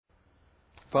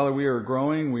Father, we are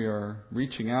growing, we are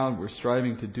reaching out, we're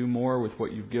striving to do more with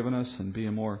what you've given us and be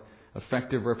a more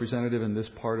effective representative in this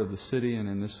part of the city and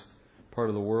in this part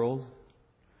of the world.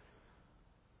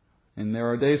 And there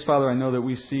are days, Father, I know that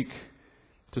we seek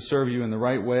to serve you in the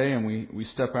right way, and we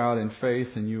step out in faith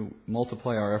and you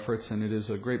multiply our efforts, and it is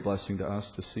a great blessing to us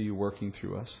to see you working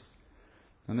through us.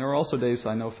 And there are also days,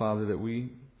 I know, Father, that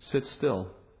we sit still,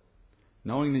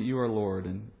 knowing that you are Lord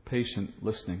and patient,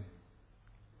 listening.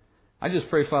 I just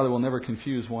pray, Father, we'll never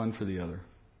confuse one for the other.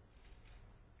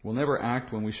 We'll never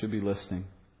act when we should be listening.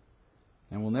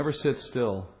 And we'll never sit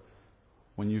still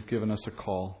when you've given us a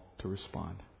call to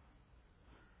respond.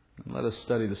 And let us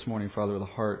study this morning, Father, with a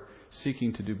heart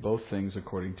seeking to do both things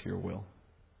according to your will.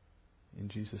 In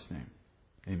Jesus' name,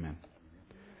 amen.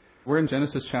 We're in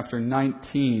Genesis chapter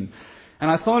 19.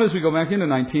 And I thought as we go back into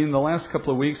 19, the last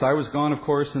couple of weeks, I was gone, of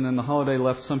course, and then the holiday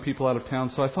left some people out of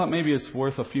town. So I thought maybe it's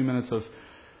worth a few minutes of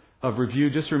review,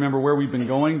 just to remember where we've been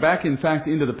going. Back, in fact,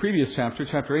 into the previous chapter,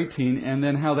 chapter 18, and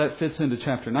then how that fits into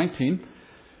chapter 19.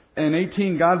 In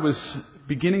 18, God was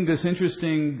beginning this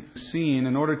interesting scene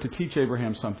in order to teach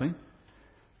Abraham something.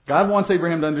 God wants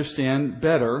Abraham to understand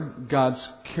better God's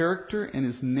character and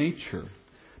His nature.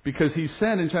 Because He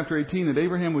said in chapter 18 that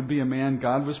Abraham would be a man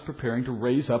God was preparing to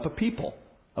raise up a people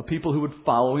who would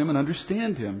follow Him and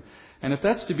understand Him. And if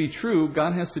that's to be true,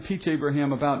 God has to teach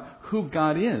Abraham about who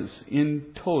God is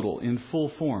in total, in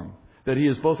full form. That He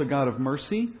is both a God of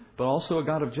mercy, but also a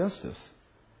God of justice.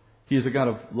 He is a God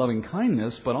of loving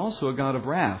kindness, but also a God of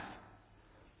wrath.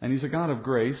 And He's a God of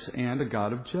grace and a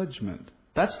God of judgment.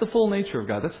 That's the full nature of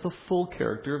God. That's the full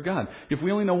character of God. If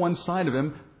we only know one side of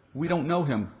Him, we don't know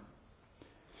Him.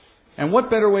 And what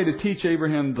better way to teach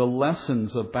Abraham the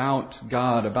lessons about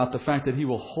God, about the fact that He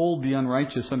will hold the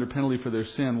unrighteous under penalty for their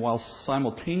sin while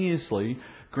simultaneously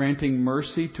granting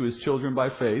mercy to His children by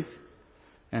faith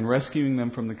and rescuing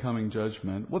them from the coming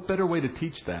judgment? What better way to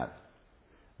teach that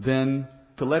than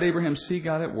to let Abraham see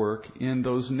God at work in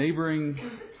those neighboring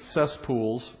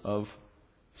cesspools of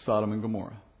Sodom and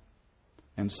Gomorrah?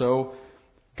 And so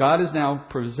God is now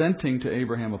presenting to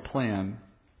Abraham a plan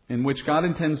in which God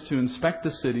intends to inspect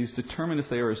the cities, determine if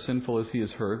they are as sinful as He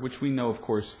has heard, which we know, of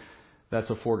course, that's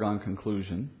a foregone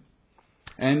conclusion.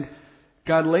 And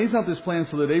God lays out this plan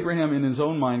so that Abraham, in his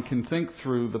own mind, can think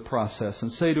through the process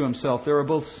and say to himself, there are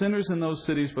both sinners in those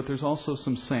cities, but there's also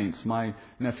some saints, my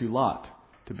nephew Lot,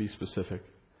 to be specific.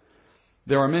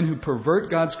 There are men who pervert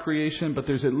God's creation, but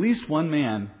there's at least one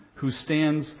man who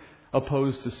stands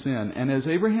opposed to sin. And as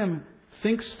Abraham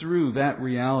thinks through that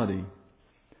reality,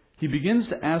 he begins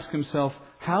to ask himself,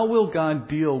 how will God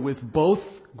deal with both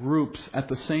groups at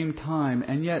the same time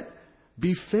and yet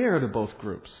be fair to both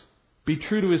groups? Be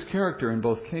true to His character in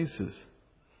both cases.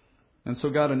 And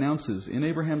so God announces in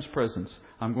Abraham's presence,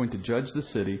 I'm going to judge the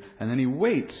city. And then He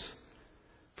waits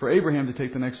for Abraham to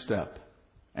take the next step.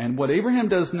 And what Abraham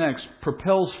does next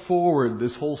propels forward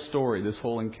this whole story, this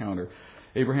whole encounter.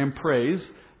 Abraham prays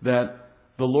that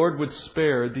the Lord would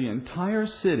spare the entire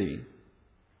city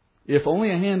if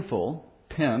only a handful,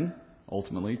 10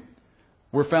 ultimately,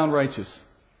 were found righteous.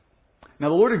 Now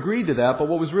the Lord agreed to that, but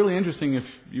what was really interesting, if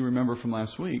you remember from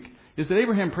last week, is that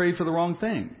Abraham prayed for the wrong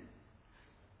thing.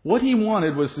 What he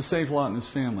wanted was to save Lot and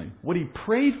his family. What he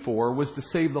prayed for was to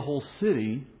save the whole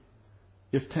city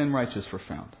if 10 righteous were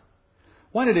found.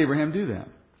 Why did Abraham do that?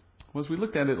 Well, as we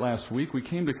looked at it last week, we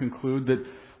came to conclude that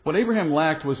what Abraham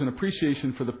lacked was an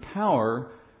appreciation for the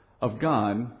power of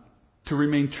God to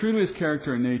remain true to His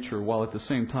character and nature while at the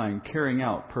same time carrying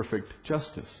out perfect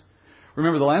justice.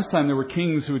 Remember the last time there were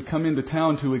kings who had come into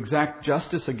town to exact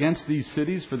justice against these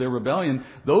cities for their rebellion.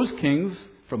 Those kings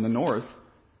from the north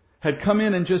had come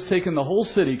in and just taken the whole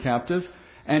city captive.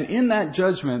 And in that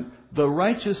judgment, the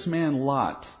righteous man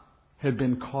Lot had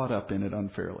been caught up in it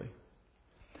unfairly.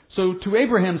 So to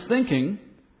Abraham's thinking,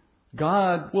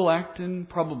 God will act in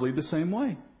probably the same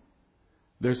way.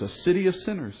 There's a city of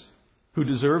sinners who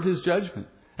deserve His judgment.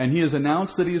 And He has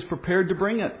announced that He is prepared to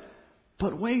bring it.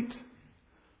 But wait,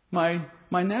 my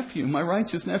nephew, my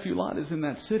righteous nephew Lot is in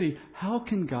that city. How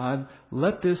can God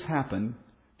let this happen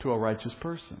to a righteous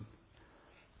person?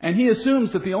 And he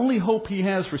assumes that the only hope he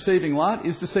has for saving Lot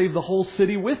is to save the whole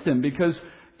city with him, because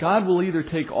God will either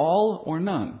take all or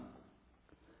none.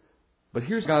 But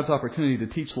here's God's opportunity to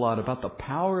teach Lot about the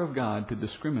power of God to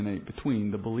discriminate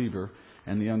between the believer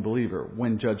and the unbeliever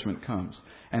when judgment comes.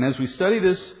 And as we study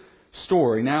this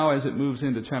story, now as it moves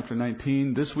into chapter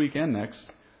 19, this week and next,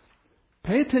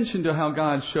 pay attention to how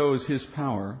God shows His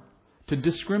power to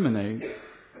discriminate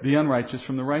the unrighteous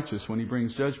from the righteous when He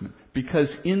brings judgment. Because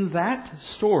in that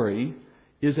story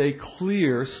is a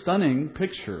clear, stunning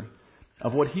picture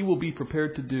of what he will be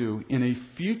prepared to do in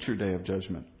a future day of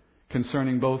judgment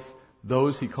concerning both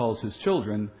those he calls his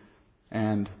children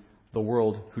and the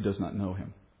world who does not know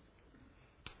him.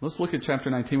 Let's look at chapter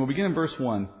 19. We'll begin in verse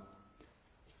 1.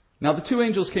 Now the two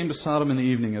angels came to Sodom in the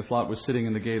evening as Lot was sitting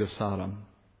in the gate of Sodom.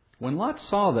 When Lot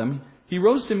saw them, he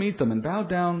rose to meet them and bowed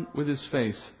down with his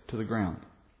face to the ground.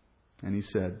 And he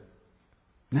said,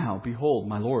 Now, behold,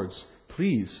 my lords,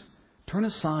 please turn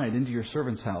aside into your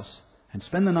servant's house and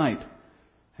spend the night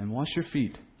and wash your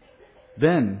feet.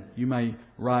 Then you may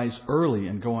rise early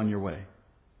and go on your way.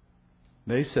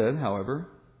 They said, however,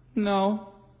 No,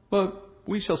 but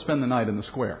we shall spend the night in the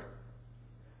square.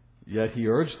 Yet he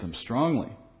urged them strongly,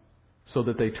 so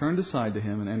that they turned aside to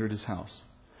him and entered his house.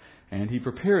 And he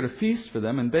prepared a feast for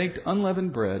them and baked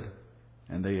unleavened bread,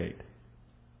 and they ate.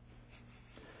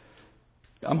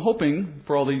 I'm hoping,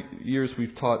 for all the years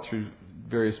we've taught through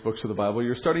various books of the Bible,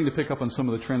 you're starting to pick up on some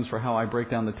of the trends for how I break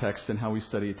down the text and how we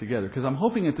study it together. Because I'm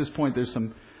hoping at this point there's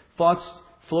some thoughts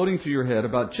floating through your head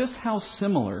about just how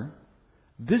similar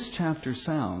this chapter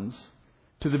sounds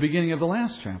to the beginning of the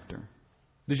last chapter.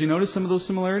 Did you notice some of those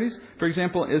similarities? For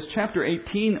example, as chapter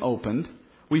 18 opened,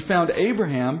 we found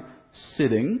Abraham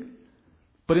sitting,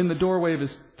 but in the doorway of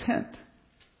his tent.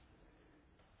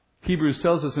 Hebrews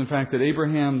tells us, in fact, that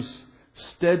Abraham's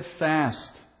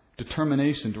steadfast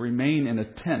determination to remain in a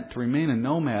tent, to remain a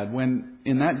nomad, when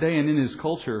in that day and in his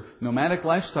culture, nomadic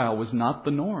lifestyle was not the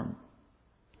norm.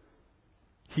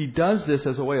 He does this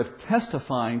as a way of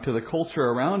testifying to the culture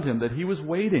around him that he was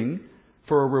waiting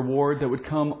for a reward that would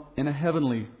come in a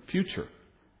heavenly future.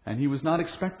 And he was not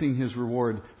expecting his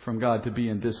reward from God to be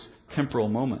in this temporal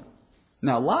moment.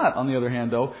 Now, Lot, on the other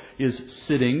hand, though, is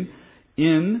sitting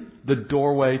in the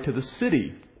doorway to the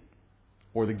city,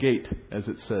 or the gate, as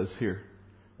it says here.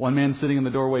 One man sitting in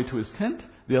the doorway to his tent,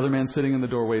 the other man sitting in the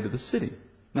doorway to the city.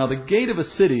 Now, the gate of a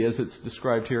city, as it's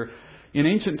described here, in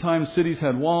ancient times, cities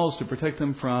had walls to protect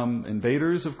them from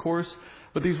invaders, of course,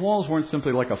 but these walls weren't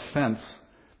simply like a fence.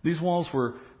 These walls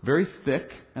were very thick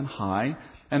and high,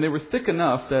 and they were thick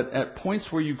enough that at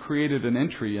points where you created an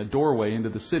entry, a doorway into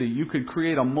the city, you could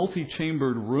create a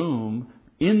multi-chambered room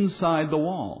inside the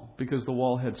wall, because the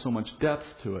wall had so much depth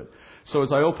to it. So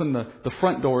as I open the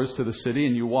front doors to the city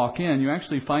and you walk in, you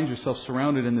actually find yourself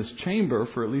surrounded in this chamber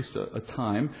for at least a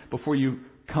time before you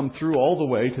come through all the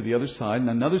way to the other side, and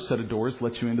another set of doors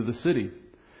lets you into the city.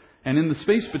 And in the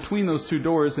space between those two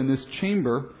doors in this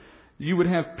chamber, you would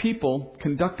have people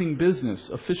conducting business,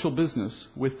 official business,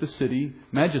 with the city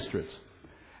magistrates.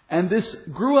 And this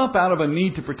grew up out of a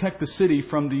need to protect the city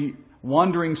from the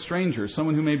wandering stranger,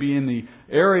 someone who may be in the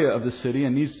area of the city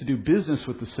and needs to do business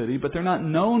with the city, but they're not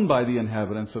known by the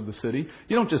inhabitants of the city.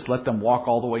 You don't just let them walk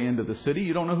all the way into the city.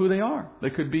 You don't know who they are. They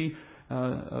could be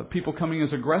people coming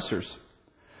as aggressors.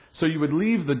 So you would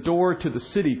leave the door to the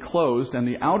city closed, and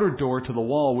the outer door to the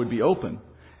wall would be open.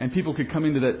 And people could come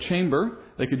into that chamber.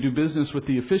 They could do business with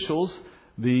the officials.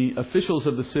 The officials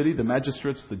of the city, the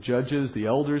magistrates, the judges, the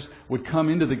elders, would come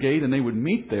into the gate, and they would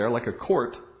meet there like a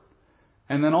court.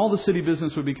 And then all the city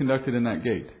business would be conducted in that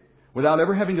gate, without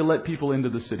ever having to let people into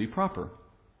the city proper.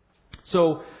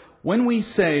 So when we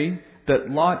say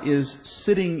that Lot is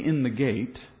sitting in the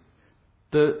gate,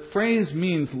 the phrase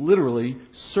means literally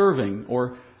serving,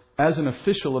 or as an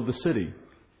official of the city.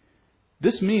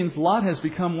 This means Lot has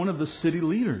become one of the city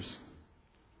leaders,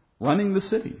 running the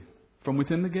city from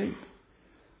within the gate.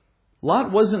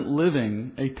 Lot wasn't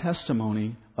living a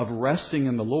testimony of resting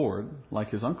in the Lord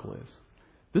like his uncle is.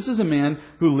 This is a man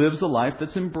who lives a life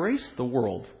that's embraced the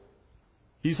world.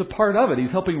 He's a part of it.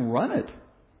 He's helping run it.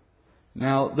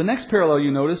 Now, the next parallel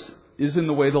you notice is in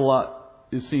the way the Lot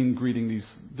is seen greeting these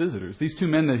visitors. These two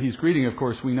men that he's greeting, of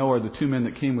course, we know are the two men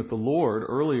that came with the Lord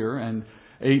earlier and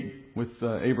ate with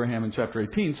Abraham in chapter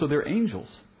 18. So they're angels.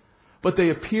 But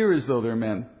they appear as though they're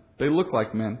men. They look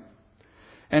like men.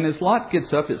 And as Lot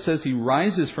gets up, it says he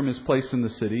rises from his place in the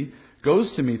city,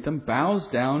 goes to meet them, bows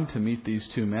down to meet these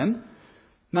two men.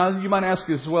 Now, you might ask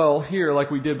as well here, like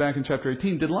we did back in chapter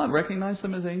 18, did Lot recognize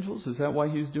them as angels? Is that why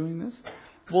he's doing this?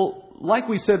 Well, like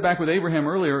we said back with Abraham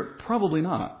earlier, probably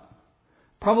not.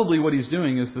 Probably what he's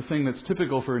doing is the thing that's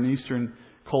typical for an Eastern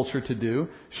culture to do,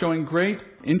 showing great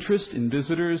interest in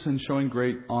visitors and showing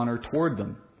great honor toward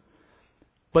them.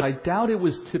 But I doubt it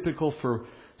was typical for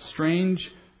strange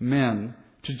men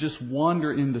to just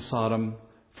wander into Sodom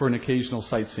for an occasional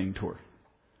sightseeing tour.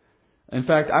 In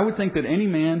fact, I would think that any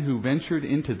man who ventured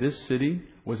into this city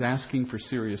was asking for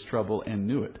serious trouble and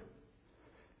knew it.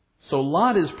 So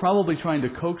Lot is probably trying to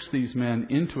coax these men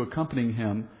into accompanying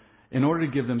him in order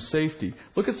to give them safety.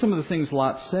 Look at some of the things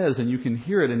Lot says, and you can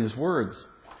hear it in his words.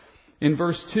 In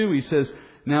verse 2, he says,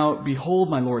 "Now, behold,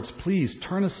 my lords, please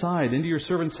turn aside into your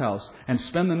servant's house and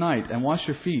spend the night and wash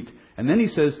your feet." And then he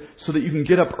says, "so that you can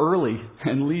get up early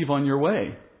and leave on your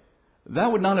way."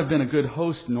 That would not have been a good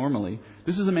host normally.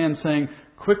 This is a man saying,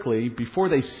 "Quickly, before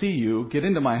they see you, get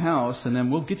into my house, and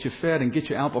then we'll get you fed and get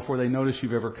you out before they notice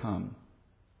you've ever come."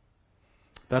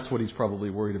 That's what he's probably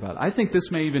worried about. I think this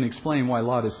may even explain why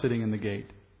Lot is sitting in the gate.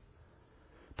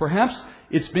 Perhaps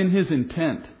it's been his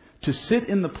intent to sit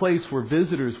in the place where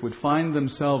visitors would find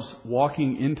themselves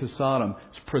walking into Sodom,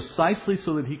 precisely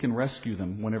so that he can rescue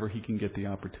them whenever he can get the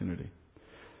opportunity.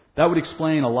 That would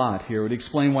explain a lot here. It would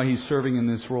explain why he's serving in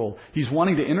this role. He's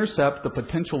wanting to intercept the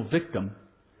potential victim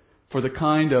for the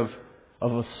kind of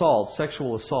assault,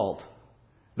 sexual assault,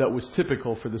 that was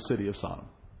typical for the city of Sodom.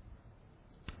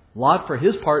 Lot, for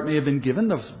his part, may have been given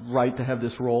the right to have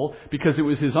this role because it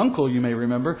was his uncle, you may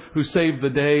remember, who saved the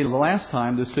day the last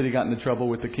time the city got into trouble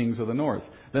with the kings of the north.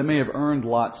 That may have earned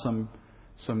Lot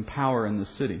some power in the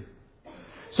city.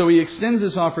 So he extends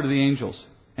this offer to the angels.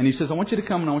 And he says, "I want you to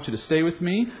come and I want you to stay with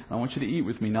me. And I want you to eat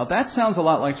with me." Now that sounds a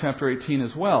lot like chapter 18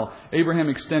 as well. Abraham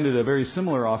extended a very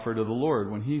similar offer to the Lord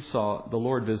when he saw the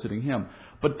Lord visiting him.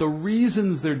 But the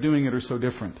reasons they're doing it are so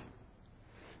different.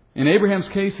 In Abraham's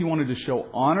case, he wanted to show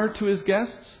honor to his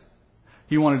guests.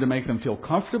 He wanted to make them feel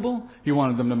comfortable. He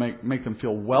wanted them to make them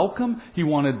feel welcome. He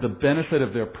wanted the benefit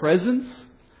of their presence.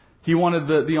 He wanted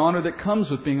the honor that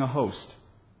comes with being a host.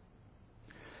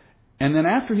 And then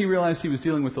after he realized he was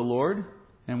dealing with the Lord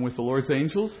and with the Lord's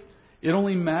angels, it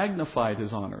only magnified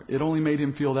his honor. It only made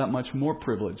him feel that much more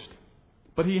privileged.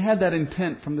 But he had that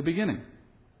intent from the beginning.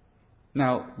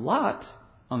 Now, Lot,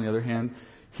 on the other hand,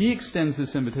 he extends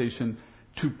this invitation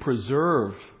to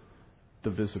preserve the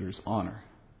visitor's honor.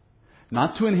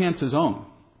 Not to enhance his own,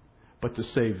 but to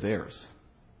save theirs.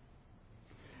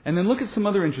 And then look at some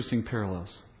other interesting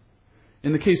parallels.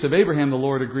 In the case of Abraham, the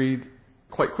Lord agreed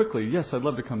quite quickly, "Yes, I'd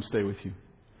love to come stay with you."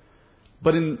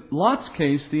 But in Lot's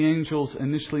case, the angels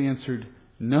initially answered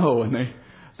no, and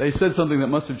they said something that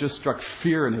must have just struck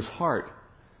fear in his heart.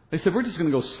 They said, "We're just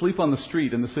going to go sleep on the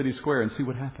street in the city square and see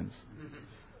what happens."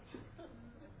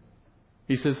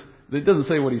 He says, it doesn't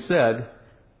say what he said,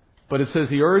 but it says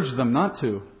he urged them not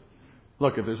to.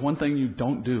 Look, if there's one thing you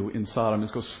don't do in Sodom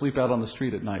is go sleep out on the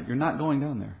street at night. You're not going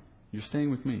down there. You're staying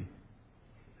with me.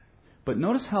 But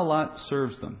notice how Lot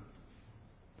serves them.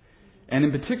 And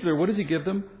in particular, what does he give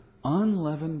them?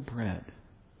 Unleavened bread.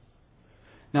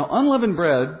 Now, unleavened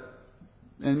bread,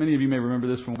 and many of you may remember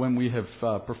this from when we have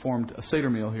performed a Seder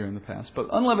meal here in the past, but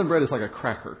unleavened bread is like a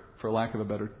cracker, for lack of a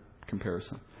better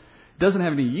comparison. It doesn't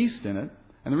have any yeast in it.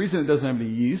 And the reason it doesn't have any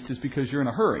yeast is because you're in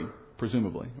a hurry,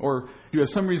 presumably. Or you have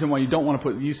some reason why you don't want to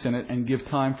put yeast in it and give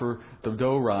time for the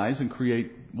dough rise and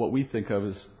create what we think of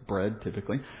as bread,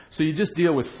 typically. So you just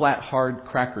deal with flat, hard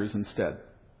crackers instead.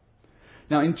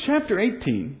 Now, in chapter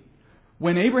 18,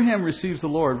 when Abraham receives the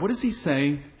Lord, what does he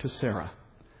say to Sarah?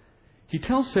 He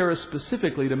tells Sarah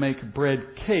specifically to make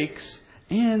bread cakes,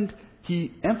 and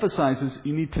he emphasizes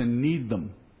you need to knead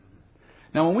them.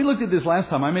 Now, when we looked at this last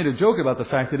time, I made a joke about the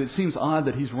fact that it seems odd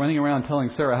that he's running around telling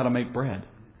Sarah how to make bread.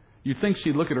 You'd think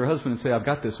she'd look at her husband and say, "I've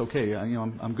got this, okay,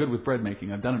 I'm good with bread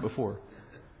making, I've done it before."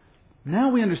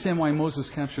 Now we understand why Moses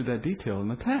captured that detail in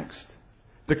the text.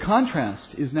 The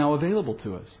contrast is now available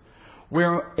to us.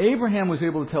 Where Abraham was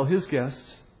able to tell his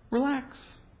guests, "Relax,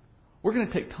 we're going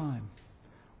to take time.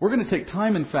 We're going to take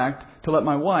time, in fact, to let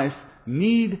my wife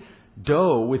knead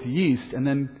dough with yeast and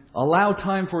then allow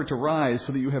time for it to rise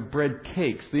so that you have bread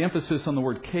cakes." The emphasis on the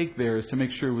word cake there is to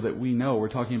make sure that we know we're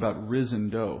talking about risen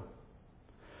dough.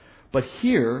 But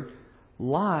here,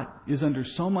 Lot is under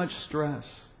so much stress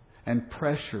and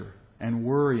pressure and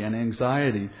worry and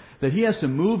anxiety that he has to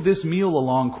move this meal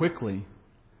along quickly,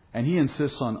 and he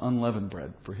insists on unleavened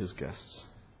bread for his guests.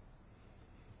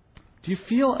 Do you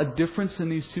feel a difference in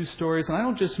these two stories? And I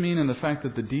don't just mean in the fact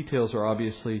that the details are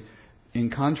obviously in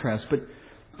contrast, but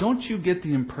don't you get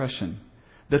the impression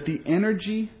that the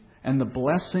energy and the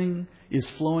blessing is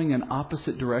flowing in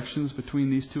opposite directions between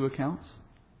these two accounts?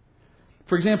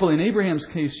 For example, in Abraham's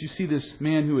case, you see this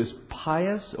man who is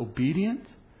pious, obedient,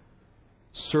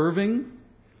 serving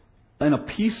in a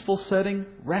peaceful setting,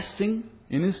 resting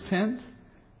in his tent,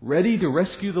 ready to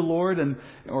rescue the Lord,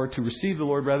 or to receive the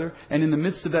Lord rather. And in the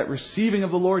midst of that receiving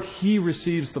of the Lord, he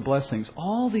receives the blessings.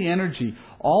 All the energy,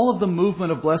 all of the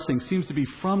movement of blessing seems to be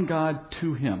from God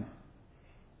to him.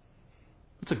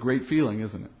 It's a great feeling,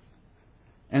 isn't it?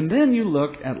 And then you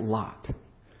look at Lot.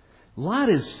 Lot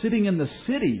is sitting in the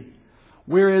city,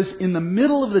 whereas in the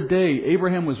middle of the day,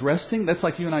 Abraham was resting. That's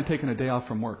like you and I taking a day off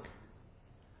from work.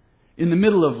 In the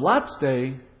middle of Lot's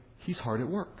day, he's hard at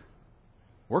work.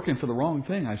 Working for the wrong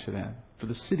thing, I should add, for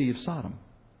the city of Sodom.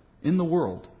 in the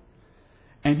world.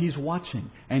 And he's watching,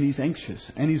 and he's anxious,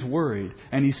 and he's worried,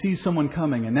 and he sees someone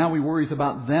coming, and now he worries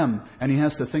about them, and he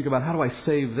has to think about, how do I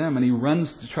save them? And he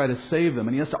runs to try to save them,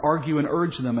 and he has to argue and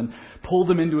urge them, and pull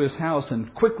them into his house,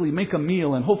 and quickly make a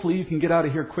meal, and hopefully you can get out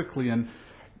of here quickly. And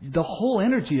the whole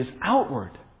energy is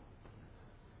outward.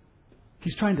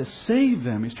 He's trying to save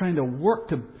them. He's trying to work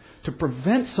to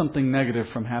prevent something negative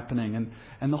from happening.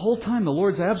 And the whole time the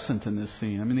Lord's absent in this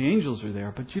scene. I mean, the angels are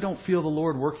there, but you don't feel the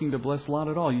Lord working to bless Lot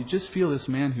at all. You just feel this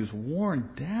man who's worn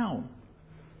down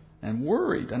and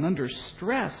worried and under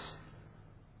stress.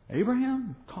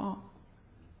 Abraham, calm.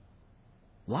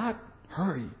 Lot,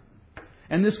 hurry.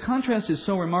 And this contrast is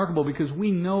so remarkable because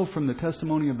we know from the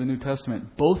testimony of the New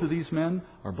Testament, both of these men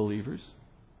are believers.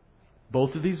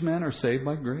 Both of these men are saved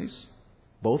by grace.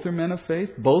 Both are men of faith.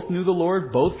 Both knew the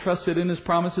Lord. Both trusted in His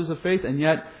promises of faith. And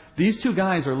yet, these two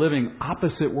guys are living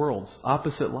opposite worlds,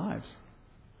 opposite lives.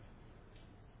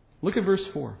 Look at verse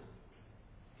 4.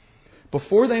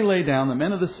 Before they lay down, the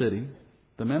men of the city,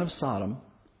 the men of Sodom,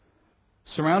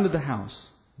 surrounded the house,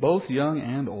 both young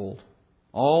and old,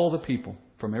 all the people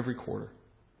from every quarter.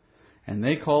 And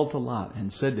they called to Lot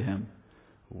and said to him,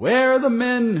 "Where are the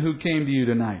men who came to you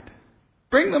tonight?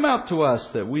 Bring them out to us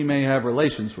that we may have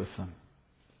relations with them."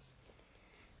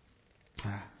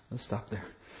 Let's stop there.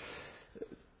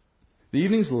 The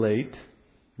evening's late,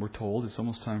 we're told. It's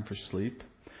almost time for sleep.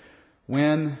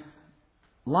 When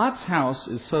Lot's house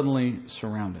is suddenly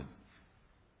surrounded.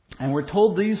 And we're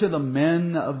told these are the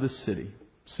men of the city,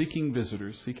 seeking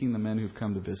visitors, seeking the men who've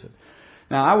come to visit.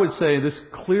 Now, I would say this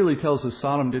clearly tells us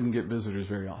Sodom didn't get visitors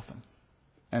very often.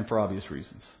 And for obvious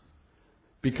reasons.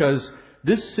 Because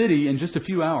this city, in just a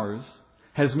few hours,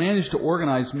 has managed to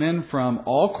organize men from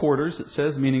all quarters, it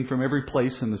says, meaning from every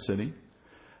place in the city,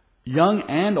 young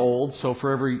and old, so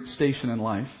for every station in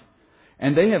life.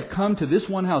 And they have come to this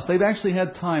one house. They've actually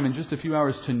had time in just a few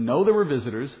hours to know there were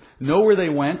visitors, know where they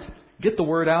went, get the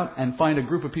word out, and find a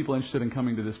group of people interested in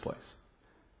coming to this place.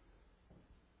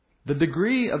 The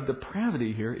degree of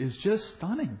depravity here is just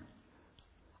stunning.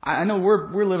 I know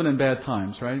we're living in bad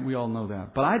times, right? We all know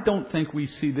that. But I don't think we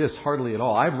see this hardly at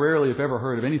all. I rarely, if ever,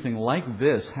 heard of anything like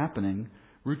this happening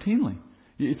routinely.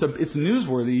 It's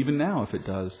newsworthy even now if it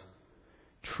does.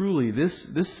 Truly,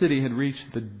 this city had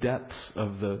reached the depths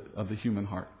of the human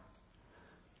heart.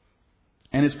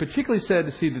 And it's particularly sad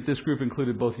to see that this group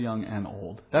included both young and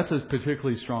old. That's a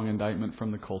particularly strong indictment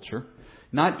from the culture.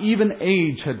 Not even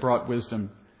age had brought wisdom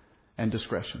and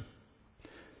discretion.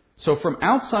 So from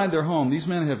outside their home, these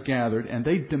men have gathered, and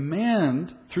they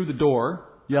demand through the door,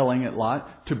 yelling at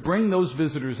Lot, to bring those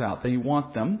visitors out. They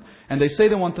want them, and they say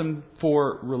they want them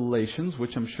for relations,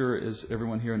 which I'm sure, as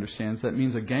everyone here understands, that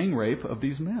means a gang rape of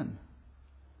these men.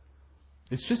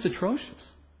 It's just atrocious.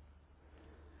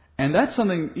 And that's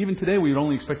something, even today, we would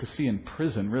only expect to see in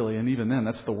prison, really, and even then,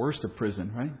 that's the worst of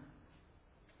prison, right?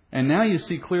 And now you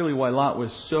see clearly why Lot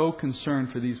was so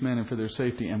concerned for these men and for their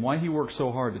safety, and why he worked so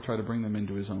hard to try to bring them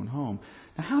into his own home.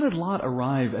 Now, how did Lot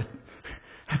arrive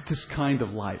at this kind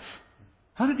of life?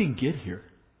 How did he get here?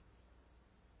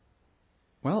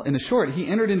 Well, in short, he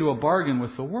entered into a bargain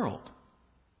with the world.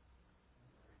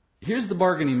 Here's the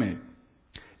bargain he made.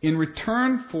 In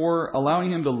return for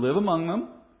allowing him to live among them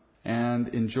and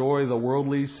enjoy the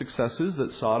worldly successes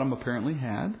that Sodom apparently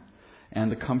had,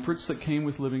 and the comforts that came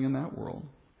with living in that world,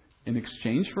 in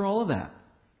exchange for all of that,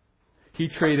 he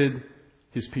traded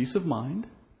his peace of mind,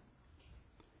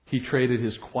 he traded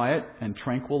his quiet and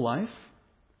tranquil life,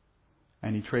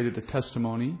 and he traded a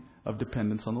testimony of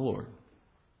dependence on the Lord.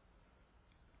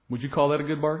 Would you call that a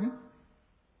good bargain?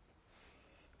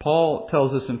 Paul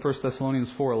tells us in 1 Thessalonians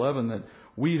 4:11 that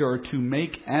we are to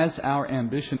make as our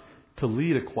ambition to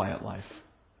lead a quiet life.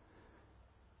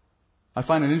 I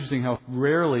find it interesting how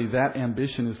rarely that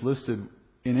ambition is listed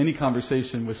in any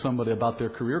conversation with somebody about their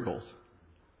career goals,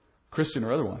 Christian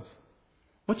or otherwise.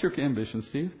 What's your ambition,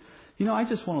 Steve? I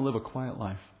just want to live a quiet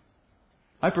life.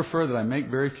 I prefer that I make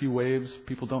very few waves.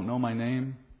 People don't know my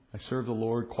name. I serve the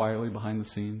Lord quietly behind the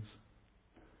scenes.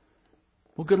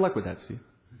 Well, good luck with that, Steve.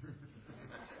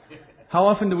 How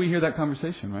often do we hear that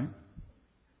conversation, right?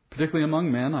 Particularly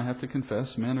among men, I have to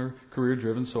confess, men are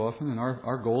career-driven so often, and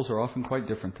our goals are often quite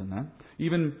different than that.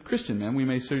 Even Christian men, we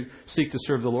may seek to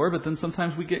serve the Lord, but then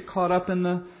sometimes we get caught up in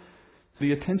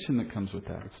the attention that comes with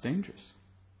that. It's dangerous.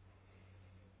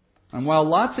 And while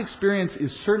Lot's experience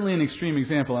is certainly an extreme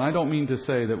example, and I don't mean to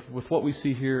say that with what we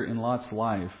see here in Lot's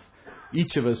life,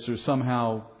 each of us are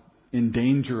somehow in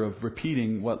danger of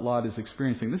repeating what Lot is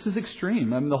experiencing. This is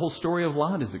extreme. I mean, the whole story of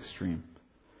Lot is extreme.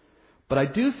 But I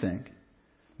do think,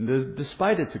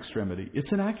 despite its extremity,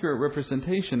 it's an accurate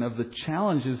representation of the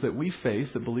challenges that we face,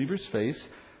 that believers face,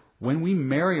 when we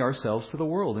marry ourselves to the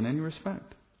world in any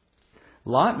respect.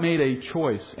 Lot made a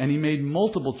choice, and he made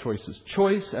multiple choices,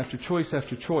 choice after choice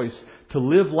after choice, to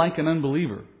live like an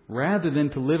unbeliever, rather than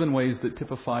to live in ways that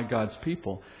typify God's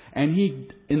people. And he,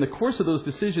 in the course of those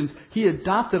decisions, he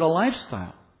adopted a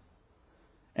lifestyle.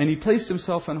 And he placed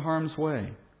himself in harm's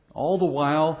way. All the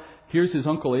while, here's his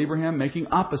uncle Abraham making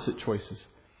opposite choices.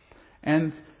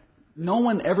 And no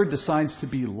one ever decides to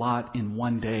be Lot in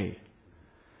one day.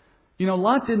 You know,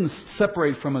 Lot didn't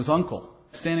separate from his uncle,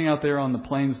 standing out there on the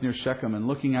plains near Shechem and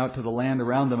looking out to the land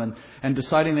around them and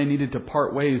deciding they needed to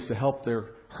part ways to help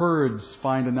their herds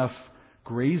find enough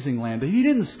grazing land. He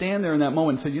didn't stand there in that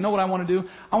moment and say, you know what I want to do?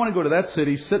 I want to go to that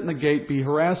city, sit in the gate, be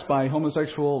harassed by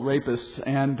homosexual rapists,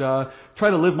 and try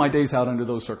to live my days out under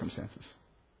those circumstances.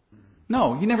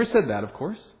 No, he never said that, of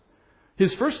course.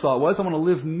 His first thought was, I want to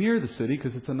live near the city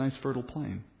because it's a nice fertile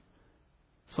plain.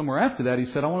 Somewhere after that, he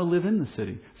said, I want to live in the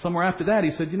city. Somewhere after that,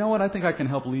 he said, you know what? I think I can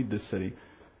help lead this city.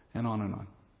 And on and on.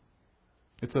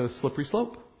 It's a slippery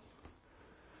slope.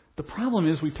 The problem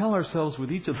is we tell ourselves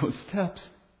with each of those steps,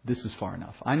 this is far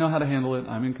enough. I know how to handle it.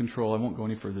 I'm in control. I won't go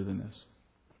any further than this.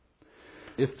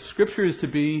 If Scripture is to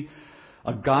be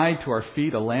a guide to our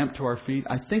feet, a lamp to our feet,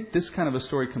 I think this kind of a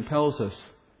story compels us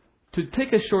to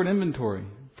take a short inventory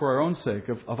for our own sake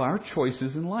of our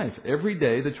choices in life. Every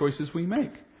day, the choices we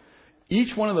make.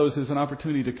 Each one of those is an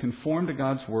opportunity to conform to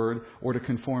God's Word or to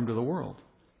conform to the world.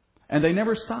 And they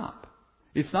never stop.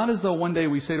 It's not as though one day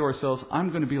we say to ourselves, I'm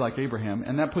going to be like Abraham,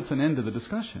 and that puts an end to the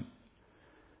discussion.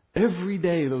 Every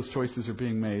day those choices are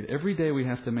being made. Every day we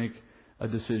have to make a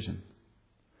decision.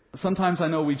 Sometimes I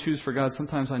know we choose for God.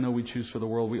 Sometimes I know we choose for the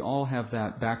world. We all have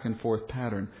that back and forth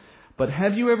pattern. But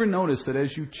have you ever noticed that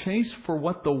as you chase for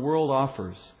what the world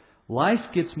offers,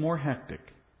 life gets more hectic.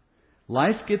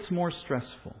 Life gets more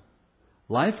stressful.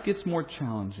 Life gets more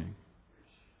challenging.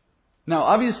 Now,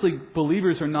 obviously,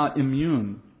 believers are not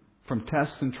immune from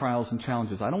tests and trials and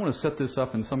challenges. I don't want to set this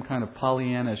up in some kind of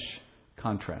Pollyannish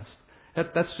contrast.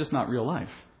 That's just not real life.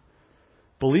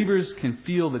 Believers can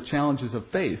feel the challenges of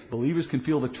faith. Believers can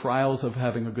feel the trials of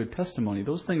having a good testimony.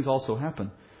 Those things also happen.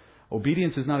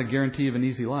 Obedience is not a guarantee of an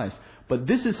easy life. But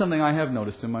this is something I have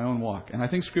noticed in my own walk, and I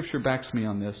think Scripture backs me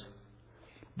on this.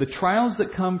 The trials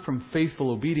that come from faithful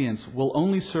obedience will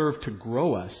only serve to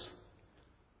grow us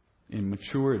in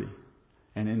maturity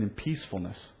and in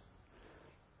peacefulness.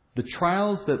 The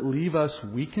trials that leave us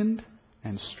weakened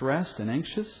and stressed and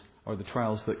anxious are the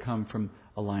trials that come from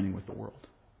aligning with the world.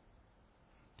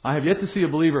 I have yet to see a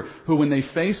believer who, when they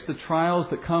face the trials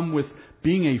that come with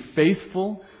being a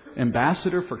faithful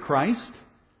ambassador for Christ,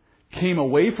 came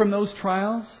away from those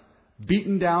trials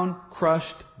beaten down,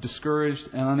 crushed, discouraged,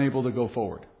 and unable to go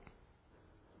forward.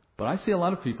 But I see a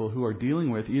lot of people who are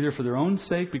dealing with, either for their own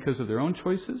sake because of their own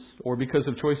choices or because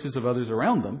of choices of others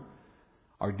around them,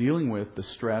 are dealing with the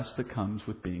stress that comes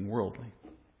with being worldly.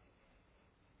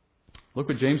 Look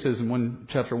what James says in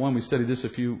chapter 1. We studied this a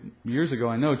few years ago.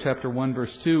 I know, chapter 1,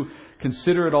 verse 2.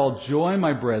 Consider it all joy,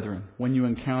 my brethren, when you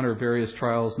encounter various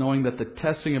trials, knowing that the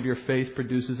testing of your faith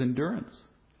produces endurance.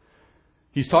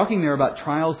 He's talking there about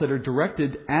trials that are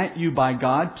directed at you by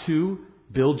God to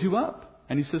build you up.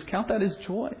 And he says, count that as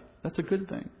joy. That's a good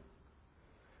thing.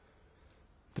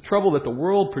 The trouble that the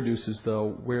world produces,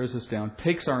 though, wears us down,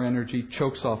 takes our energy,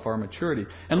 chokes off our maturity.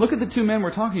 And look at the two men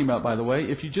we're talking about, by the way,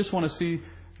 if you just want to see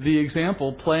the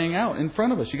example playing out in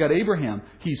front of us. You got Abraham.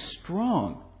 He's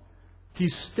strong.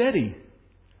 He's steady.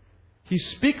 He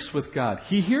speaks with God.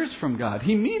 He hears from God.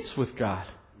 He meets with God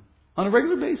on a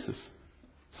regular basis.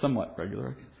 Somewhat regular,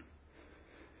 I guess.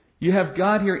 You have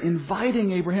God here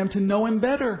inviting Abraham to know Him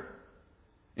better.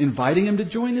 Inviting him to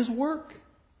join His work.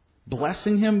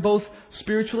 Blessing him both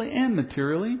spiritually and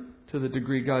materially to the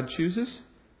degree God chooses.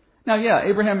 Now, yeah,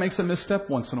 Abraham makes a misstep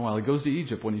once in a while. He goes to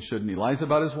Egypt when he shouldn't. He lies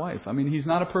about his wife. I mean, he's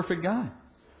not a perfect guy.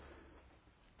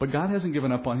 But God hasn't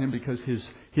given up on him because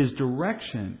his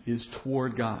direction is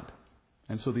toward God.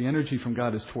 And so the energy from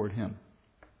God is toward him.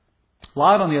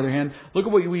 Lot, on the other hand, look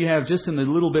at what we have just in the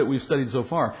little bit we've studied so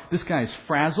far. This guy is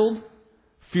frazzled,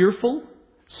 fearful,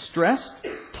 stressed,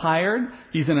 tired.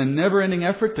 He's in a never-ending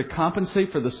effort to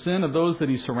compensate for the sin of those that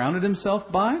he surrounded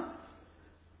himself by.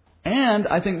 And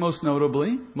I think most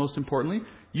notably, most importantly,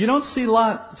 you don't see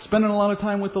Lot spending a lot of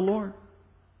time with the Lord.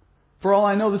 For all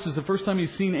I know, this is the first time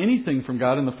he's seen anything from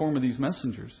God in the form of these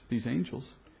messengers, these angels,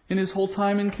 in his whole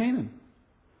time in Canaan.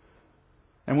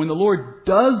 And when the Lord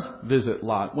does visit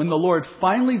Lot, when the Lord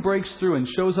finally breaks through and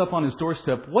shows up on his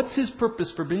doorstep, what's His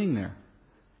purpose for being there?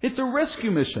 It's a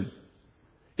rescue mission.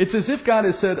 It's as if God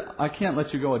has said, I can't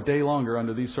let you go a day longer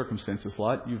under these circumstances,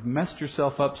 Lot. You've messed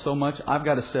yourself up so much, I've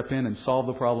got to step in and solve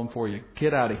the problem for you.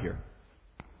 Get out of here.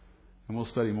 And we'll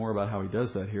study more about how he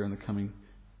does that here in the coming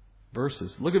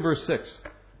verses. Look at verse 6.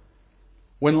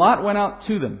 When Lot went out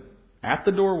to them at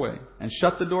the doorway and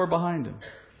shut the door behind him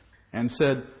and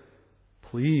said,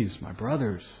 "Please, my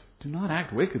brothers, do not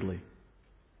act wickedly.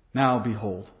 Now,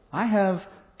 behold, I have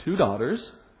 2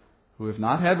 daughters who have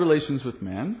not had relations with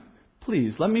men.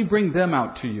 Please, let me bring them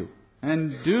out to you,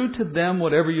 and do to them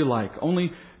whatever you like.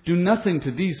 Only do nothing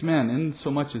to these men,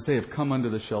 insomuch as they have come under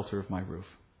the shelter of my roof."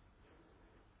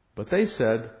 But they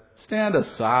said, "Stand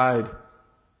aside."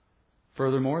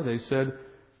 Furthermore, they said,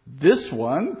 "This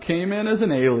one came in as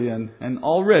an alien, and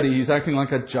already he's acting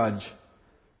like a judge.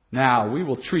 Now we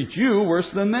will treat you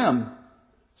worse than them."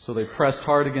 So they pressed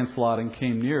hard against Lot and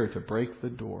came near to break the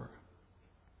door.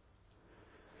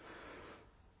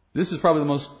 This is probably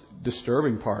the most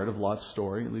disturbing part of Lot's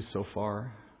story, at least so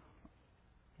far.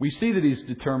 We see that he's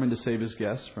determined to save his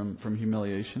guests from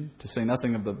humiliation, to say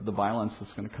nothing of the violence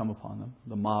that's going to come upon them,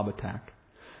 the mob attack.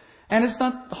 And it's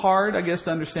not hard, I guess,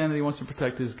 to understand that he wants to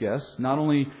protect his guests, not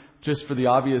only just for the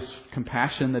obvious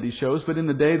compassion that he shows, but in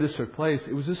the day this took place,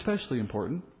 it was especially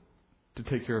important to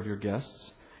take care of your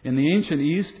guests. In the ancient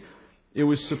East, it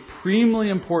was supremely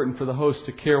important for the host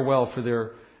to care well for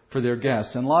their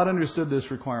guests. And Lot understood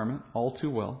this requirement all too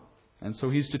well. And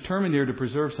so he's determined here to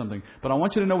preserve something. But I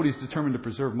want you to know what he's determined to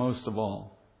preserve most of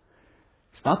all.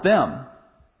 It's not them.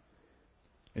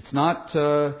 It's not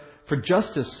for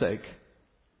justice' sake.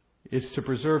 It's to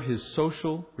preserve his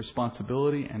social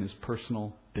responsibility and his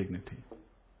personal dignity.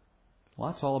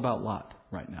 Lot's all about Lot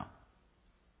right now.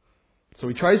 So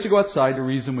he tries to go outside to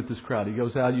reason with this crowd. He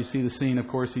goes out, you see the scene, of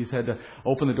course, he's had to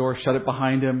open the door, shut it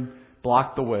behind him,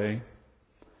 block the way.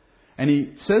 And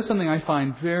he says something I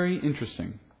find very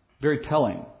interesting, very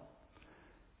telling.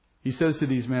 He says to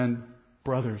these men,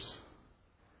 "Brothers."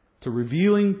 It's a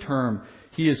revealing term.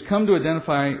 He has come to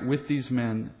identify with these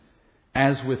men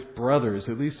as with brothers,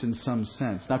 at least in some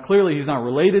sense. Now, clearly he's not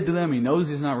related to them. He knows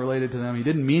he's not related to them. He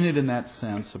didn't mean it in that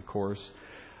sense, of course.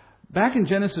 Back in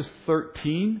Genesis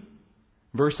 13,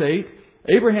 verse 8,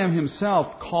 Abraham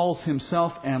himself calls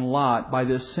himself and Lot by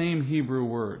this same Hebrew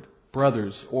word,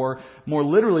 brothers, or more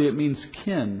literally it means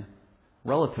kin,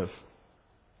 relative.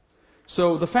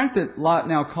 So the fact that Lot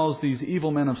now calls these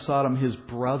evil men of Sodom his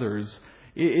brothers,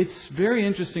 it's a very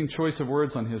interesting choice of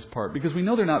words on his part, because we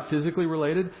know they're not physically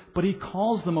related, but he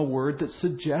calls them a word that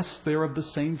suggests they're of the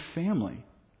same family.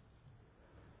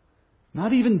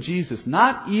 Not even Jesus,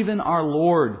 not even our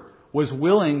Lord, was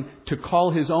willing to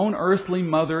call his own earthly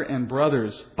mother and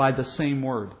brothers by the same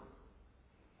word.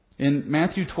 In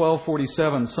Matthew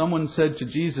 12:47, someone said to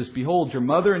Jesus, "Behold, your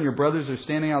mother and your brothers are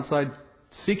standing outside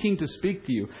seeking to speak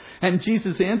to you." And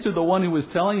Jesus answered the one who was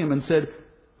telling him and said,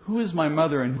 "Who is my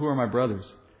mother and who are my brothers?"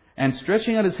 And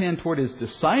stretching out his hand toward his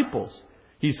disciples,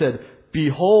 he said,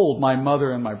 "Behold my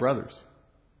mother and my brothers.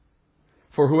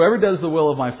 For whoever does the will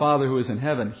of my Father who is in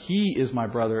heaven, he is my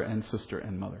brother and sister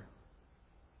and mother."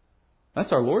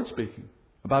 That's our Lord speaking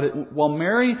about it. While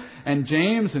Mary and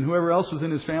James and whoever else was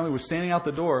in his family was standing out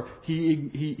the door,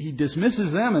 he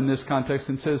dismisses them in this context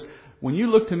and says, when you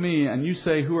look to me and you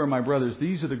say, "Who are my brothers?"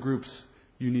 these are the groups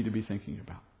you need to be thinking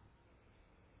about.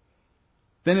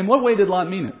 Then in what way did Lot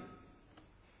mean it?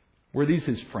 Were these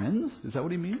his friends? Is that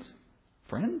what he means?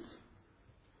 Friends?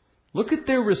 Look at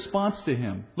their response to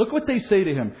him. Look what they say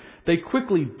to him. They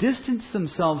quickly distance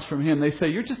themselves from him. They say,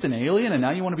 "You're just an alien and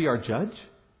now you want to be our judge?"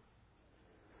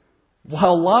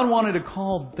 While Lot wanted to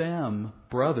call them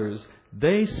brothers,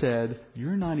 they said,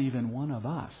 "You're not even one of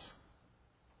us."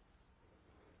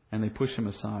 And they push him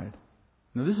aside.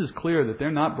 Now this is clear that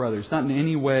they're not brothers, not in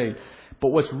any way. But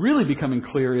what's really becoming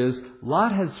clear is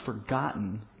Lot has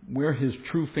forgotten where his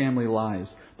true family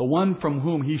lies, the one from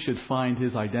whom he should find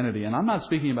his identity. And I'm not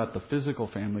speaking about the physical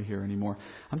family here anymore.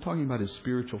 I'm talking about his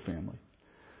spiritual family.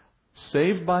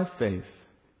 Saved by faith,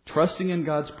 trusting in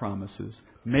God's promises,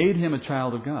 made him a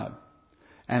child of God.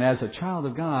 And as a child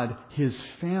of God, his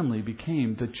family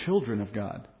became the children of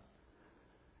God.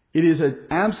 It is an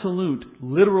absolute,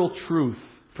 literal truth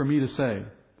for me to say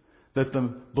that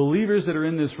the believers that are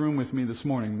in this room with me this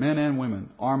morning, men and women,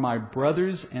 are my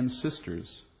brothers and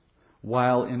sisters.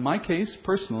 While in my case,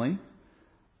 personally,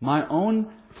 my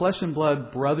own flesh and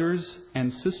blood brothers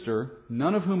and sister,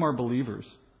 none of whom are believers,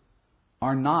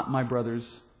 are not my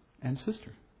brothers and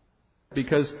sisters.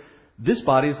 Because this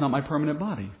body is not my permanent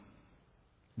body.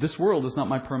 This world is not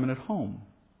my permanent home.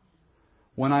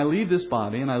 When I leave this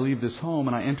body and I leave this home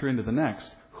and I enter into the next,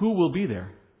 who will be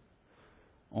there?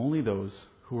 Only those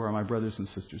who are my brothers and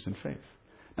sisters in faith.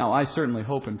 Now, I certainly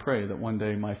hope and pray that one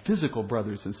day my physical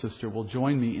brothers and sister will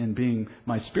join me in being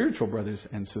my spiritual brothers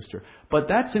and sister. But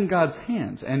that's in God's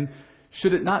hands. And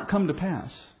should it not come to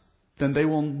pass, then they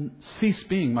will cease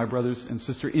being my brothers and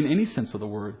sister in any sense of the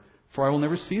word, for I will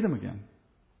never see them again.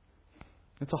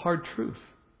 It's a hard truth.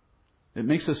 It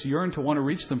makes us yearn to want to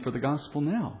reach them for the gospel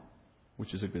now,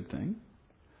 which is a good thing.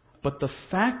 But the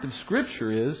fact of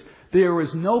Scripture is there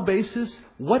is no basis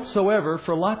whatsoever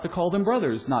for Lot to call them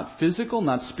brothers. Not physical,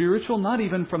 not spiritual, not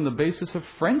even from the basis of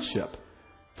friendship.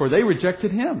 For they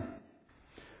rejected him.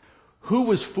 Who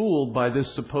was fooled by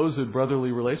this supposed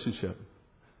brotherly relationship?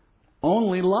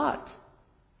 Only Lot.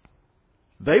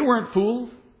 They weren't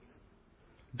fooled.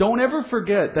 Don't ever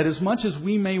forget that as much as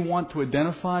we may want to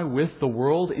identify with the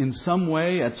world in some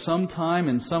way, at some time,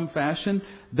 in some fashion,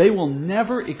 they will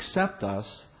never accept us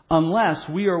unless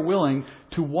we are willing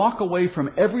to walk away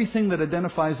from everything that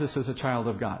identifies us as a child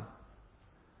of God.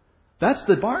 That's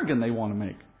the bargain they want to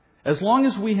make. As long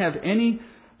as we have any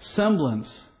semblance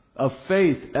of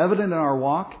faith evident in our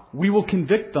walk, we will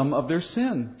convict them of their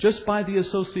sin just by the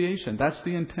association. That's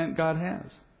the intent God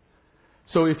has.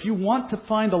 So if you want to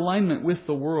find alignment with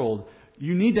the world,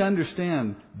 you need to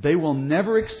understand they will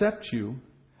never accept you.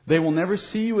 They will never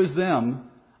see you as them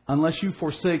unless you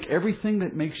forsake everything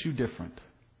that makes you different.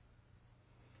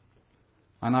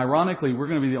 And ironically, we're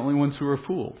going to be the only ones who are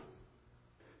fooled.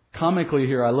 Comically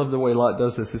here, I love the way Lot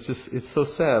does this. It's so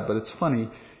sad, but it's funny.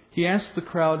 He asks the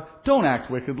crowd, don't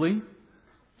act wickedly.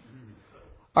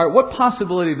 All right, what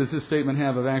possibility does this statement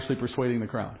have of actually persuading the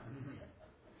crowd?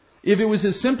 If it was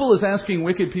as simple as asking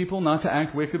wicked people not to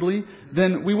act wickedly,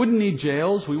 then we wouldn't need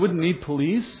jails, we wouldn't need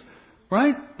police,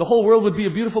 right? The whole world would be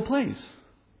a beautiful place.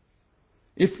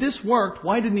 If this worked,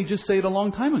 why didn't he just say it a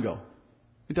long time ago?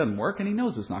 It doesn't work, and he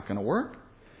knows it's not going to work.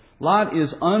 Lot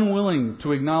is unwilling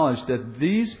to acknowledge that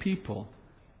these people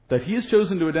that he has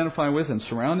chosen to identify with and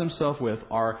surround himself with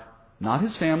are not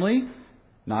his family,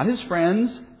 not his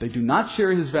friends, they do not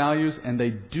share his values, and they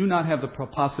do not have the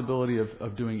possibility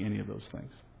of doing any of those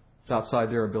things. It's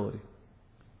outside their ability.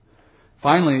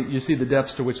 Finally, you see the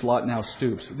depths to which Lot now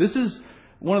stoops. This is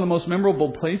one of the most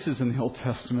memorable places in the Old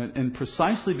Testament, and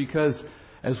precisely because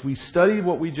as we study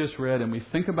what we just read and we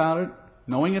think about it,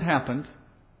 knowing it happened,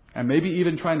 and maybe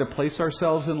even trying to place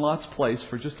ourselves in Lot's place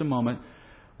for just a moment,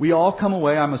 we all come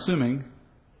away, I'm assuming,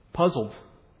 puzzled,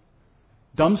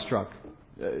 dumbstruck,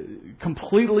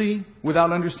 completely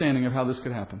without understanding of how this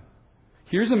could happen.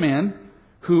 Here's a man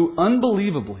who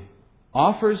unbelievably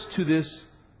offers to this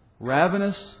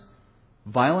ravenous,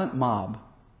 violent mob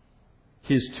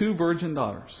his 2 virgin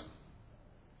daughters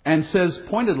and says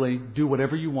pointedly, do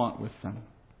whatever you want with them,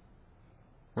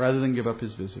 rather than give up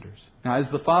his visitors. Now, as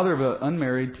the father of an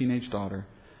unmarried teenage daughter,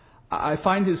 I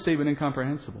find his statement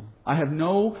incomprehensible. I have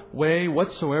no way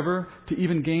whatsoever to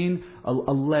even gain a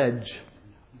ledge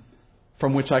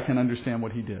from which I can understand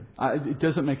what he did. It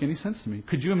doesn't make any sense to me.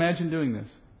 Could you imagine doing this?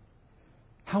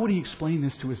 How would he explain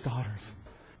this to his daughters?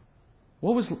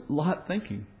 What was Lot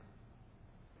thinking?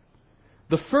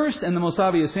 The first and the most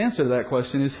obvious answer to that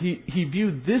question is he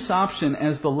viewed this option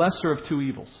as the lesser of 2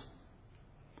 evils.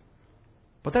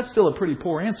 But that's still a pretty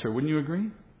poor answer, wouldn't you agree?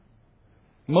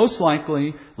 Most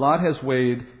likely, Lot has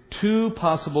weighed 2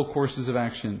 possible courses of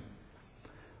action.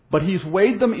 But he's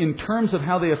weighed them in terms of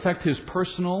how they affect his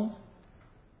personal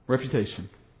reputation.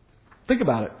 Think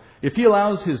about it. If he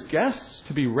allows his guests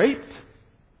to be raped,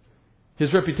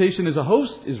 his reputation as a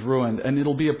host is ruined, and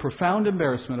it'll be a profound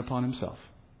embarrassment upon himself.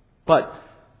 But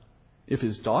if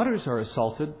his daughters are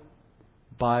assaulted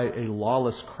by a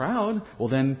lawless crowd, well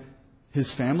then his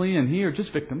family and he are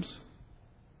just victims.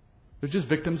 They're just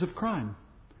victims of crime.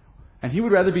 And he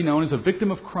would rather be known as a victim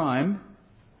of crime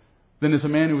than as a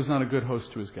man who was not a good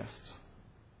host to his guests.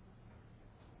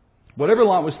 Whatever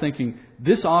Lot was thinking,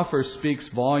 this offer speaks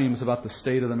volumes about the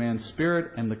state of the man's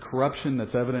spirit and the corruption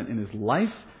that's evident in his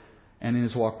life and in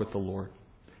his walk with the Lord.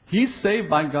 He's saved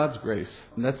by God's grace,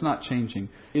 and that's not changing.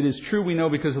 It is true, we know,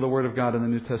 because of the Word of God in the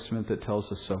New Testament that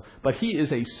tells us so. But he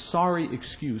is a sorry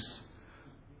excuse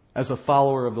as a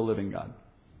follower of the living God.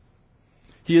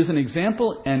 He is an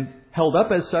example and held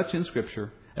up as such in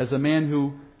Scripture as a man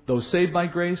who, though saved by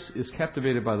grace, is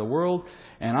captivated by the world.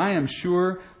 And I am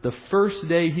sure the first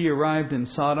day he arrived in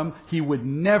Sodom, he would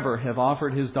never have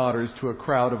offered his daughters to a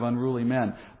crowd of unruly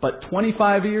men. But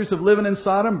 25 years of living in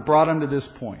Sodom brought him to this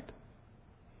point.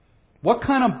 What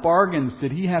kind of bargains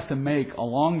did he have to make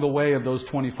along the way of those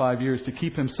 25 years to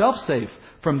keep himself safe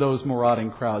from those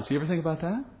marauding crowds? Do you ever think about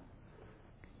that?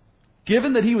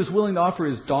 Given that he was willing to offer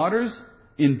his daughters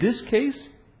in this case,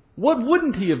 what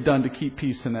wouldn't he have done to keep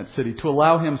peace in that city, to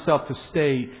allow himself to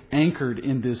stay anchored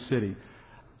in this city?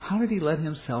 How did he let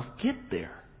himself get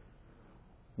there?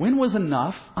 When was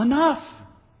enough enough?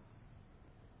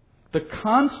 The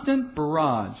constant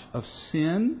barrage of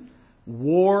sin,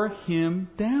 wore him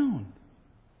down.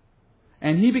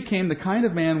 And he became the kind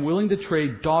of man willing to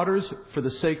trade daughters for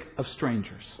the sake of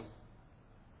strangers.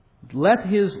 Let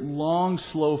his long,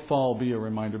 slow fall be a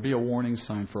reminder, be a warning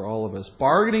sign for all of us.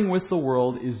 Bargaining with the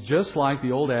world is just like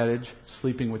the old adage,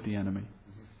 sleeping with the enemy.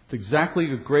 It's exactly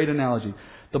a great analogy.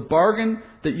 The bargain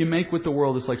that you make with the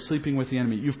world is like sleeping with the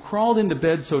enemy. You've crawled into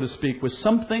bed, so to speak, with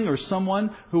something or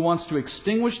someone who wants to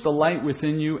extinguish the light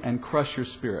within you and crush your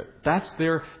spirit. That's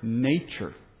their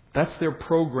nature. That's their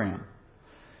program.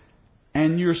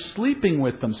 And you're sleeping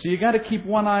with them, so you got to keep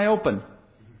one eye open,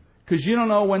 because you don't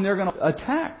know when they're going to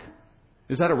attack.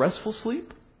 Is that a restful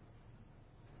sleep?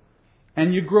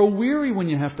 And you grow weary when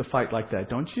you have to fight like that,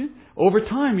 don't you? Over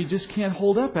time, you just can't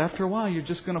hold up. After a while, you're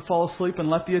just going to fall asleep and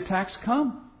let the attacks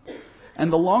come.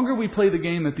 And the longer we play the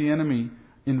game that the enemy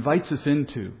invites us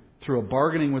into through a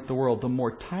bargaining with the world, the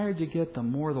more tired you get, the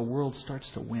more the world starts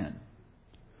to win.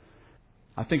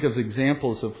 I think of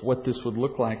examples of what this would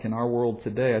look like in our world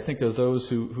today. I think of those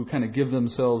who kind of give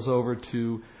themselves over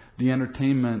to the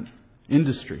entertainment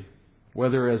industry,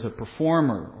 whether as a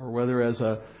performer or whether as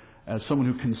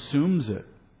someone who consumes it.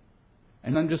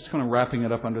 And I'm just kind of wrapping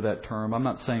it up under that term. I'm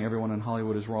not saying everyone in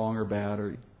Hollywood is wrong or bad,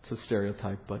 or it's a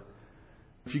stereotype, but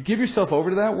if you give yourself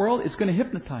over to that world, it's going to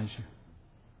hypnotize you.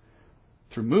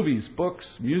 Through movies, books,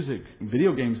 music,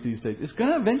 video games these days, it's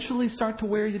going to eventually start to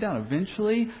wear you down.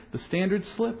 Eventually, the standards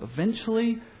slip.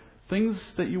 Eventually, things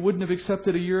that you wouldn't have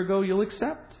accepted a year ago, you'll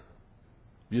accept.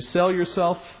 You sell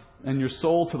yourself and your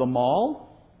soul to the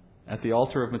mall at the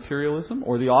altar of materialism,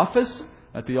 or the office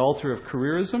at the altar of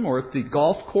careerism, or at the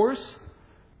golf course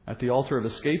at the altar of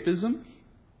escapism.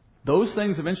 Those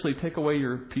things eventually take away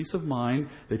your peace of mind.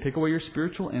 They take away your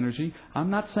spiritual energy. I'm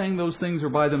not saying those things are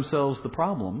by themselves the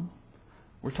problem.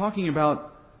 We're talking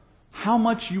about how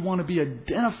much you want to be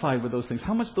identified with those things,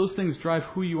 how much those things drive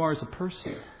who you are as a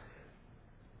person.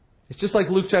 It's just like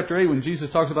Luke chapter 8 when Jesus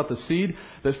talks about the seed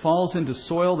that falls into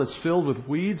soil that's filled with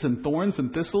weeds and thorns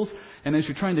and thistles. And as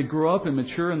you're trying to grow up and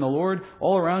mature in the Lord,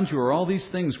 all around you are all these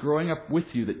things growing up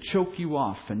with you that choke you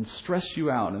off and stress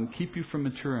you out and keep you from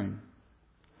maturing.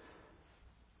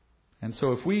 And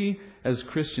so if we, as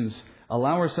Christians,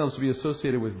 allow ourselves to be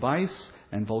associated with vice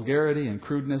and vulgarity and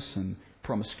crudeness and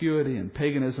promiscuity and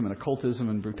paganism and occultism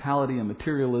and brutality and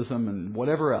materialism and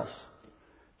whatever else,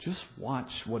 just watch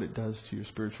what it does to your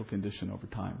spiritual condition over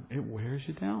time. It wears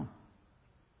you down.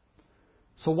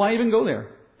 So why even go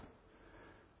there?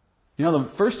 You know,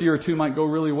 the first year or two might go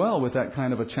really well with that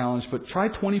kind of a challenge, but try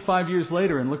 25 years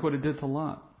later and look what it did to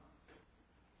Lot.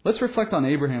 Let's reflect on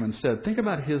Abraham instead. Think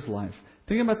about his life.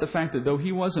 Think about the fact that though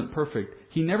he wasn't perfect,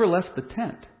 he never left the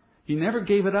tent. He never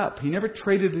gave it up. He never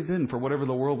traded it in for whatever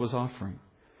the world was offering.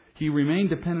 He remained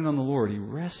dependent on the Lord. He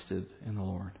rested in the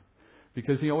Lord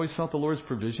because he always felt the Lord's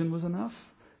provision was enough.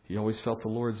 He always felt the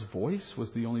Lord's voice was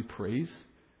the only praise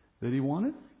that he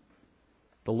wanted.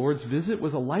 The Lord's visit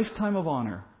was a lifetime of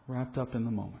honor wrapped up in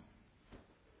the moment.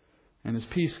 And his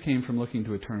peace came from looking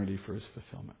to eternity for his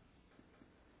fulfillment.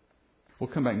 We'll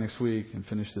come back next week and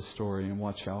finish this story and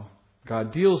watch how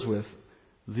God deals with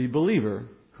the believer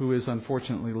who is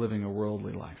unfortunately living a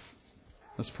worldly life.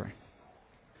 Let's pray.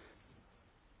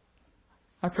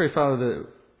 I pray, Father, that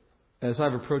as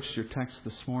I've approached your text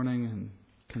this morning and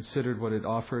considered what it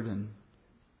offered and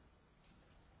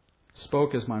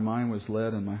spoke as my mind was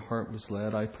led and my heart was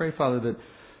led, I pray, Father, that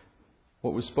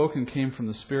what was spoken came from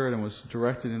the Spirit and was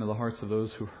directed into the hearts of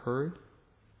those who heard.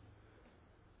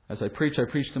 As I preach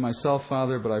to myself,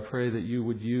 Father, but I pray that you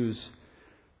would use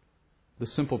the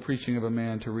simple preaching of a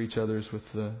man to reach others with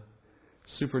the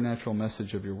supernatural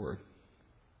message of your word.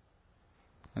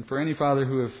 And for any, Father,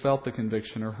 who have felt the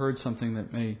conviction or heard something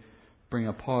that may bring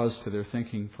a pause to their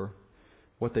thinking for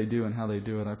what they do and how they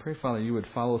do it, I pray, Father, you would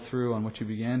follow through on what you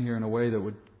began here in a way that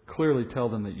would clearly tell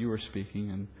them that you were speaking,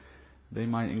 and they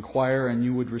might inquire and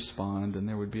you would respond, and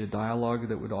there would be a dialogue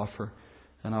that would offer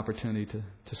an opportunity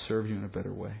to serve you in a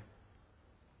better way.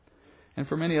 And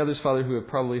for many others, Father, who have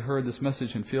probably heard this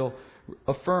message and feel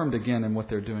affirmed again in what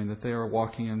they're doing, that they are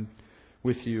walking in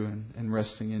with you and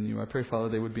resting in you, I pray, Father,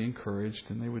 they would be encouraged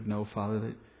and they would know, Father,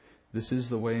 that this is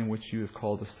the way in which you have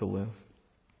called us to live.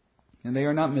 And they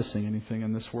are not missing anything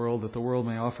in this world, that the world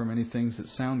may offer many things that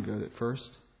sound good at first,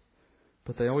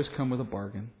 but they always come with a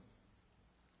bargain,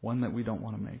 one that we don't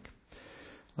want to make.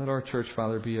 Let our church,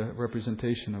 Father, be a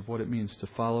representation of what it means to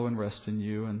follow and rest in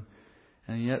you.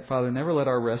 And yet, Father, never let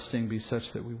our resting be such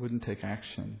that we wouldn't take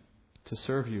action to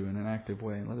serve you in an active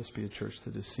way. And let us be a church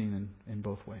that is seen in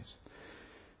both ways.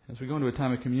 As we go into a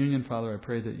time of communion, Father, I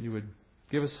pray that you would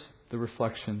give us the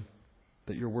reflection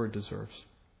that your word deserves.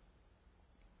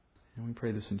 And we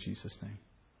pray this in Jesus' name.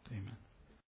 Amen.